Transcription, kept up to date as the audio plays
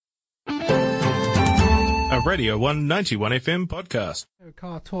Radio 191 FM podcast.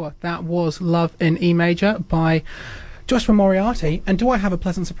 Car Tour. That was Love in E Major by Joshua Moriarty. And do I have a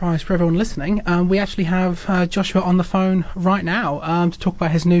pleasant surprise for everyone listening? We actually have Joshua on the phone right now to talk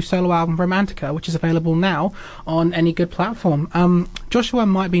about his new solo album Romantica, which is available now on any good platform. Joshua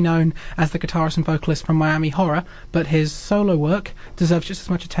might be known as the guitarist and vocalist from Miami Horror, but his solo work deserves just as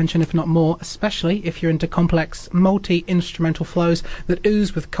much attention, if not more, especially if you're into complex, multi-instrumental flows that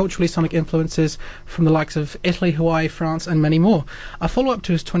ooze with culturally sonic influences from the likes of Italy, Hawaii, France, and many more. A follow-up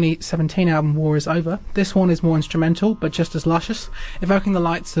to his 2017 album War Is Over, this one is more instrumental, but just as luscious, evoking the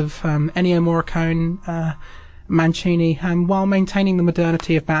lights of Ennio Morricone, Mancini, while maintaining the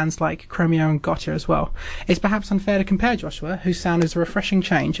modernity of bands like Chromeo and Gotcha as well. It's perhaps unfair to compare Joshua, whose sound is a refreshing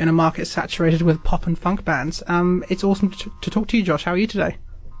change in a market saturated with pop and funk bands. It's awesome to talk to you, Josh. How are you today?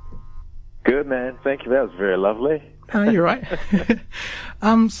 Good, man. Thank you. That was very lovely. You're right.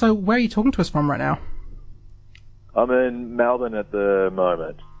 So where are you talking to us from right now? I'm in Melbourne at the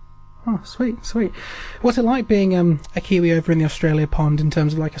moment. Oh, sweet. What's it like being a Kiwi over in the Australia pond in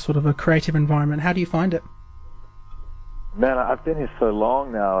terms of like a sort of a creative environment? How do you find it? Man, I've been here so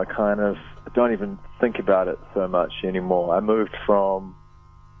long now, I don't even think about it so much anymore. I moved from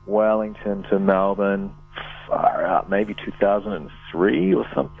Wellington to Melbourne, far out, maybe 2003 or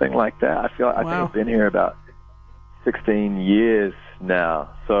something like that. I think I've been here about 16 years now.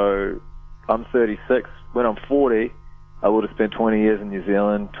 So I'm 36. When I'm 40, I would have spent 20 years in New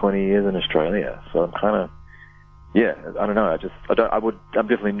Zealand, 20 years in Australia. So I'm kind of, I don't know. I'm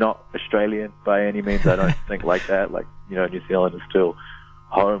definitely not Australian by any means. I don't think like that. Like, New Zealand is still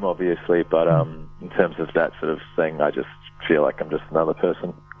home, obviously, but in terms of that sort of thing, I just feel like I'm just another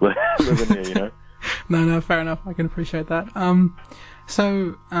person living here, No, fair enough. I can appreciate that.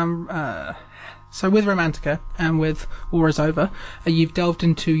 So with Romantica and with War Is Over, you've delved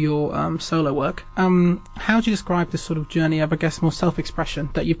into your solo work. How would you describe this sort of journey of, I guess, more self-expression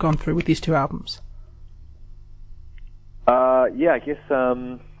that you've gone through with these two albums? I guess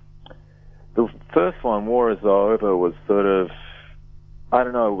the first one, War Is Over, was sort of, I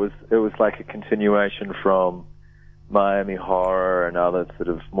don't know, it was like a continuation from Miami Horror and other sort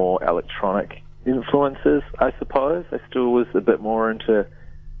of more electronic influences, I suppose. I still was a bit more into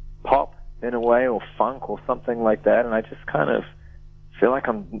pop in a way, or funk or something like that, and I just kind of feel like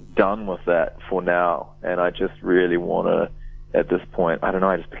I'm done with that for now, and I just really want to, at this point, I don't know,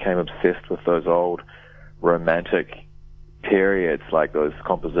 I just became obsessed with those old romantic periods, like those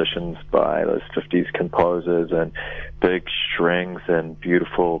compositions by those 50s composers and big strings and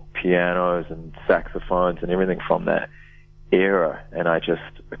beautiful pianos and saxophones and everything from that era, and I just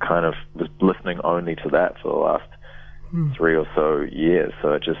kind of was listening only to that for the last 3 or so years,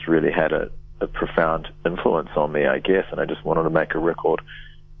 so it just really had a profound influence on me, I guess, and I just wanted to make a record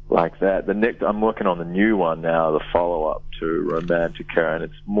like that. I'm working on the new one now, the follow-up to Romantica, and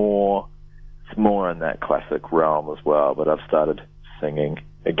it's more in that classic realm as well, but I've started singing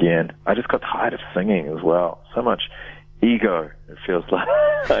again. I just got tired of singing as well. So much ego, it feels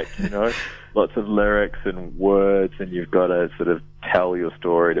like, lots of lyrics and words, and you've got to sort of tell your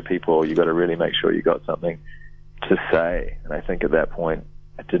story to people. You've got to really make sure you got something to say, and I think at that point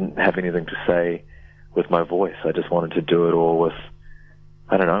I didn't have anything to say with my voice. I just wanted to do it all with,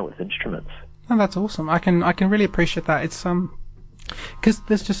 with instruments. Oh, that's awesome. I can really appreciate that. It's because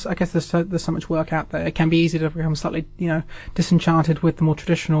there's so much work out there. It can be easy to become slightly disenchanted with the more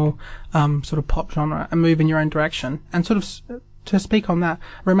traditional sort of pop genre and move in your own direction. And sort of to speak on that,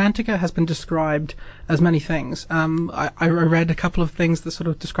 Romantica has been described as many things. I read a couple of things that sort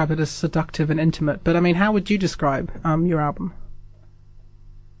of describe it as seductive and intimate. But I mean, how would you describe your album?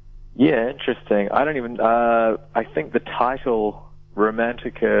 Yeah, interesting. I don't even. I think the title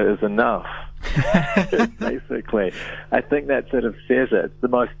Romantica is enough. Basically, I think that sort of says it. It's the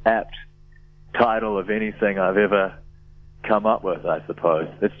most apt title of anything I've ever come up with, I suppose.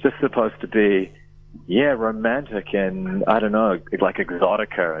 It's just supposed to be, romantic and, I don't know, like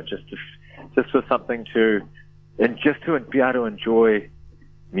exotica, and just for something and just to be able to enjoy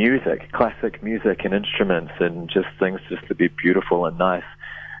music, classic music and instruments, and just things just to be beautiful and nice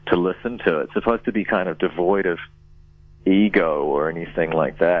to listen to. It's supposed to be kind of devoid of ego or anything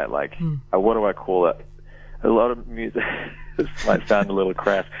like that. Like, what do I call it? A lot of music, this might sound a little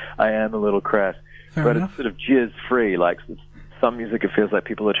crass. I am a little crass. But it's sort of jizz-free. Like, some music, it feels like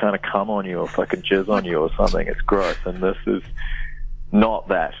people are trying to come on you or fucking jizz on you or something. It's gross. And this is not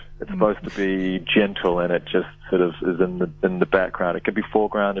that. It's supposed to be gentle, and it just sort of is in the background. It can be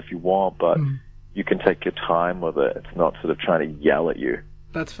foreground if you want, but you can take your time with it. It's not sort of trying to yell at you.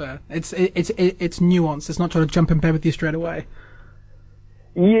 That's fair. It's nuanced. It's not trying to jump in bed with you straight away.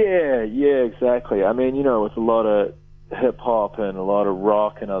 Yeah, exactly. I mean, with a lot of hip hop and a lot of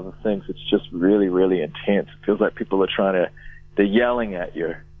rock and other things, it's just really, really intense. It feels like people are they're yelling at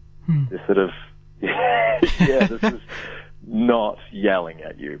you. They're sort of, this is not yelling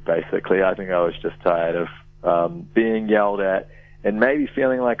at you, basically. I think I was just tired of being yelled at and maybe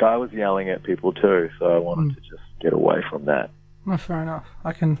feeling like I was yelling at people too, so I wanted to just get away from that. Well, fair enough.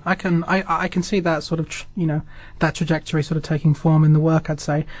 I can see that sort of, that trajectory sort of taking form in the work, I'd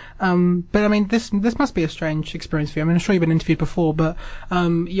say. But I mean, this must be a strange experience for you. I mean, I'm sure you've been interviewed before, but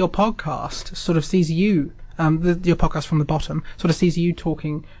your podcast sort of sees you, your podcast From the Bottom, sort of sees you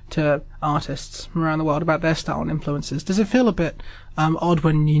talking to artists from around the world about their style and influences. Does it feel a bit odd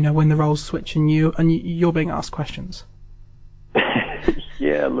when when the roles switch and you're being asked questions?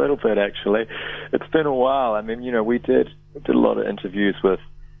 Yeah, a little bit actually. It's been a while. I mean, we did a lot of interviews with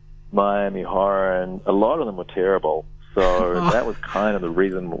Miami Horror, and a lot of them were terrible. So that was kind of the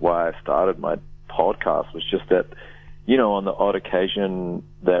reason why I started my podcast, was just that, on the odd occasion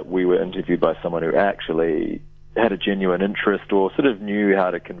that we were interviewed by someone who actually had a genuine interest or sort of knew how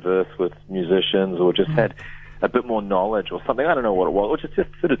to converse with musicians or just had a bit more knowledge or something. I don't know what it was, or just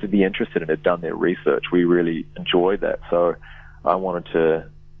sort of to be interested and had done their research. We really enjoyed that. So I wanted to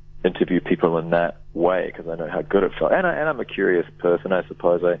interview people in that way because I know how good it felt. And I'm a curious person, I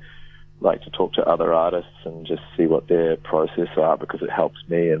suppose. I like to talk to other artists and just see what their process are, because it helps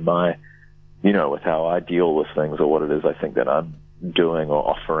me in my, with how I deal with things or what it is I think that I'm doing or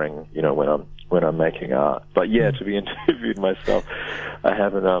offering, when I'm making art. But yeah, to be interviewed myself, I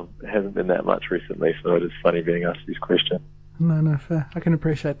hasn't been that much recently, so it is funny being asked these questions. No, fair. I can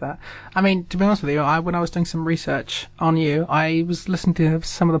appreciate that. I mean, to be honest with you, when I was doing some research on you, I was listening to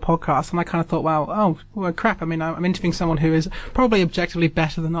some of the podcasts, and I kind of thought, well, crap. I mean, I'm interviewing someone who is probably objectively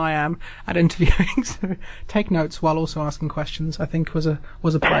better than I am at interviewing. So take notes while also asking questions, I think was a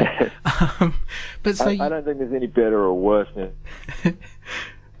play. But so I don't think there's any better or worse.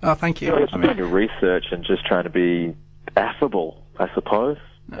 Oh, thank you. It's doing your research and just trying to be affable, I suppose,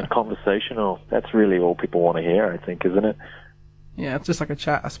 and conversational. That's really all people want to hear, I think, isn't it? Yeah, it's just like a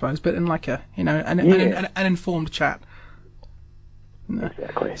chat, I suppose, but in like a, an informed chat.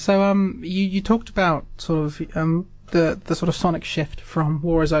 Exactly. So, you talked about sort of the sort of sonic shift from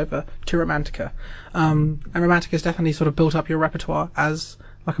War Is Over to Romantica, and Romantica has definitely sort of built up your repertoire as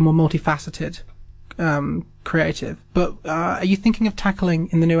like a more multifaceted creative. But are you thinking of tackling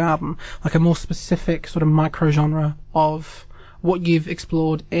in the new album like a more specific sort of micro genre of what you've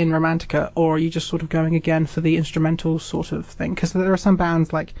explored in Romantica, or are you just sort of going again for the instrumental sort of thing? Because there are some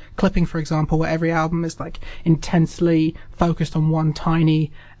bands like Clipping, for example, where every album is like intensely focused on one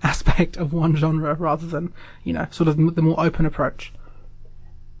tiny aspect of one genre rather than, sort of the more open approach.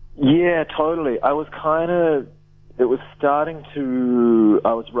 Yeah, totally. I was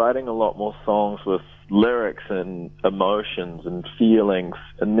writing a lot more songs with lyrics and emotions and feelings,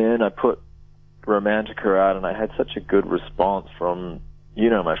 and then I put Romantica out, and I had such a good response from,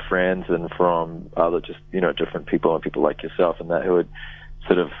 my friends and from other just, different people and people like yourself and that who had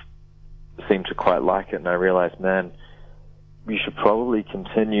sort of seemed to quite like it. And I realized, man, you should probably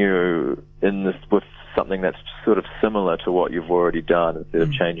continue in this with something that's sort of similar to what you've already done instead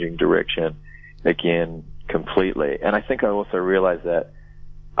of changing direction again completely. And I think I also realized that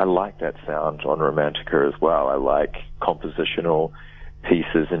I like that sound on Romantica as well. I like compositional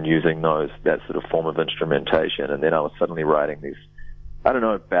pieces and using that sort of form of instrumentation. And then I was suddenly writing these,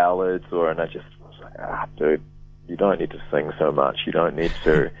 ballads, and I just was like, dude, you don't need to sing so much. You don't need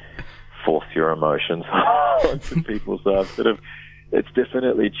to force your emotions onto people. So it's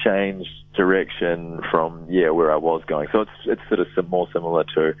definitely changed direction from, where I was going. So it's sort of more similar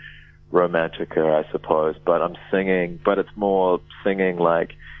to Romantica, I suppose, but it's more singing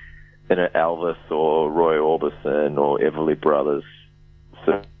like in an Elvis or Roy Orbison or Everly Brothers.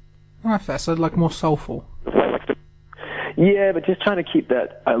 Fair. So like more soulful. Yeah, but just trying to keep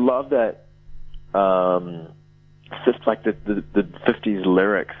that. I love that. Just like the 50s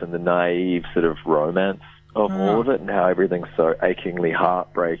lyrics and the naive sort of romance of all of it, and how everything's so achingly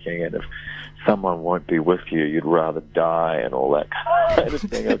heartbreaking, and if someone won't be with you, you'd rather die, and all that kind of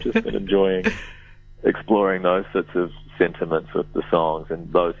thing. I've just been enjoying exploring those sorts of sentiments with the songs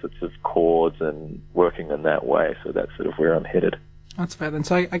and those sorts of chords and working in that way. So that's sort of where I'm headed. That's fair then.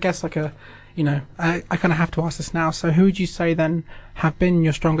 So I guess I kind of have to ask this now. So who would you say then have been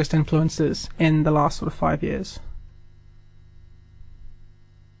your strongest influences in the last sort of 5 years?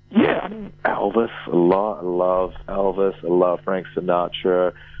 Yeah, Elvis a lot. I love Elvis. I love Frank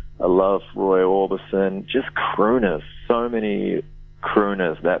Sinatra. I love Roy Orbison. Just crooners. So many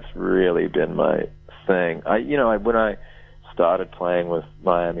crooners. That's really been my thing. When I started playing with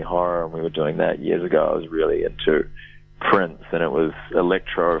Miami Horror, and we were doing that years ago, I was really into Prince, and it was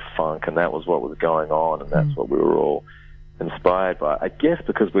electro funk, and that was what was going on, and that's what we were all inspired by. I guess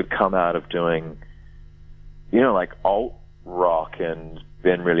because we'd come out of doing, like alt rock and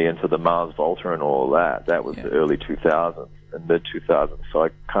been really into the Mars Volta and all that. That was the early 2000s and mid 2000s. So I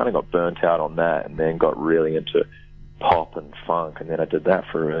kind of got burnt out on that, and then got really into pop and funk, and then I did that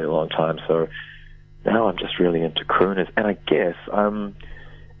for a really long time. So now I'm just really into crooners, and I guess I'm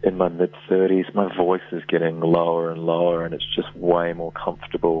in my mid-30s. My voice is getting lower and lower, and it's just way more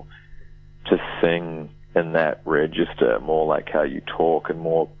comfortable to sing in that register, more like how you talk and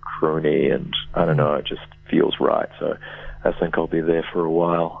more croony, and I don't know, it just feels right. So I think I'll be there for a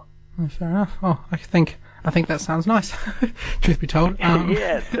while. Fair enough. Oh, I think that sounds nice. Truth be told.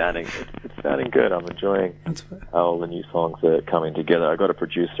 Yeah, it's sounding good. I'm enjoying how all the new songs are coming together. I got a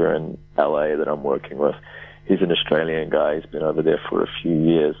producer in LA that I'm working with. He's an Australian guy. He's been over there for a few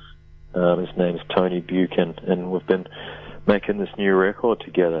years. His name's Tony Buchan, and we've been making this new record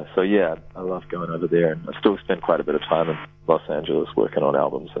together. So yeah, I love going over there, and I still spend quite a bit of time in Los Angeles working on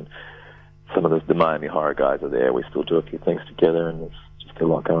albums, and some of the Miami Horror guys are there. We still do a few things together, and there's just a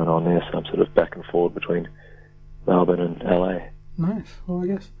lot going on there, so I'm sort of back and forward between Melbourne and LA. Nice. Well, I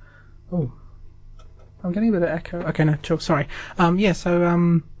guess... Oh, I'm getting a bit of echo. Okay, no, chill, sorry.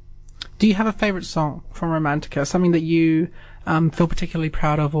 Do you have a favourite song from Romantica, something that you feel particularly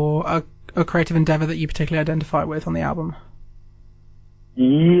proud of, or a creative endeavour that you particularly identify with on the album?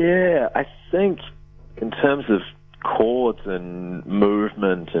 Yeah, I think in terms of chords and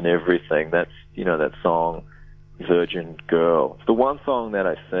movement and everything, that's, that song, Virgin Girl. It's the one song that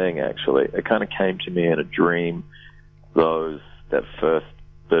I sing, actually. It kind of came to me in a dream, that first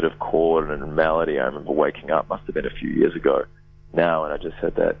bit of chord and melody. I remember waking up, must have been a few years ago now, and I just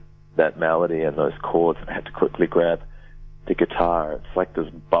had that melody and those chords, and I had to quickly grab the guitar. It's like this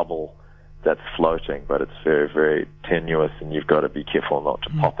bubble that's floating, but it's very, very tenuous, and you've got to be careful not to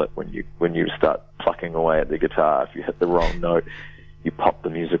pop it when you start plucking away at the guitar. If you hit the wrong note, you pop the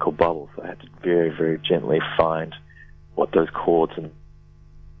musical bubble. So I had to very, very gently find what those chords and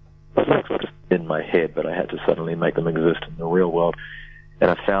just in my head, but I had to suddenly make them exist in the real world. And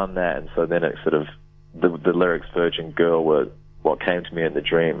I found that, and so then it sort of, the lyrics Virgin Girl were what came to me in the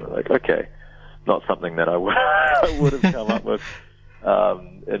dream. Like, okay, not something that I would have come up with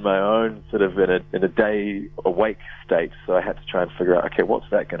in my own sort of in a day awake state. So I had to try and figure out, okay, what's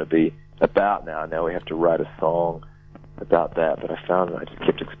that going to be about now? Now we have to write a song about that. But I found that I just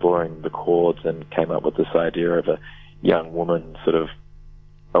kept exploring the chords and came up with this idea of a young woman sort of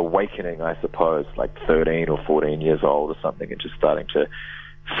awakening, I suppose, like 13 or 14 years old or something, and just starting to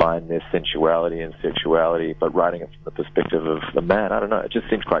find their sensuality and sexuality, but writing it from the perspective of a man. I don't know, it just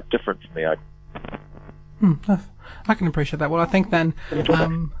seems quite different to me. I can appreciate that. Well, I think then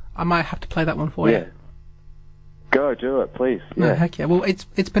I might have to play that one for you. Go, do it, please. No, heck yeah. Well,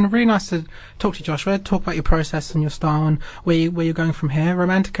 it's been really nice to talk to you, Joshua, talk about your process and your style and where you're going from here.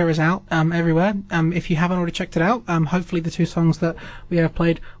 Romantica is out everywhere. If you haven't already checked it out, hopefully the two songs that we have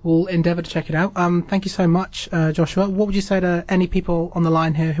played will endeavour to check it out. Thank you so much, Joshua. What would you say to any people on the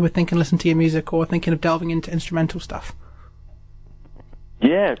line here who are thinking listen to your music or thinking of delving into instrumental stuff?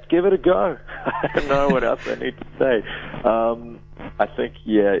 Yeah, give it a go. I don't know what else I need to say. I think,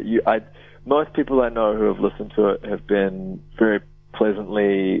 most people I know who have listened to it have been very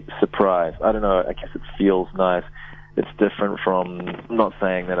pleasantly surprised. I don't know, I guess it feels nice. It's different from, I'm not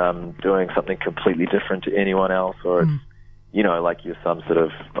saying that I'm doing something completely different to anyone else, or it's, like you're some sort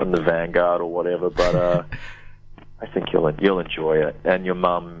of on the vanguard or whatever, but I think you'll enjoy it. And your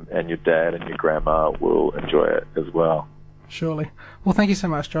mum and your dad and your grandma will enjoy it as well. Surely. Well, thank you so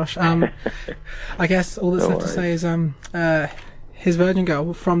much, Josh. I guess all that's left to say is his Virgin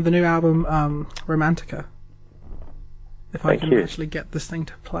Girl from the new album Romantica. If I can actually get this thing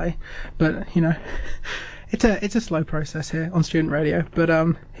to play. But, it's a slow process here on student radio. But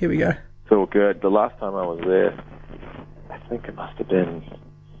here we go. It's all good. The last time I was there, I think it must have been,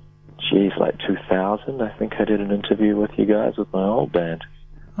 like 2000. I think I did an interview with you guys with my old band.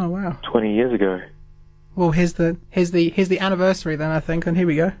 Oh, wow. 20 years ago. Well, here's the anniversary then, I think, and here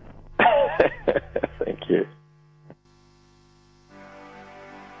we go. Thank you.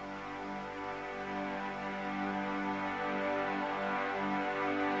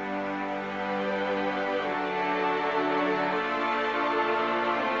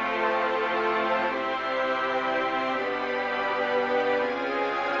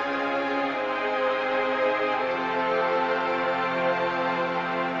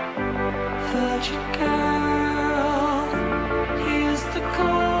 Virgin girl, here's the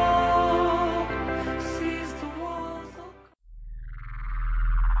call. Sees the walls of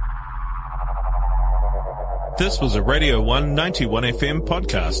This was a Radio 191 FM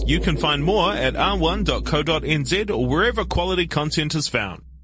podcast. You can find more at r1.co.nz or wherever quality content is found.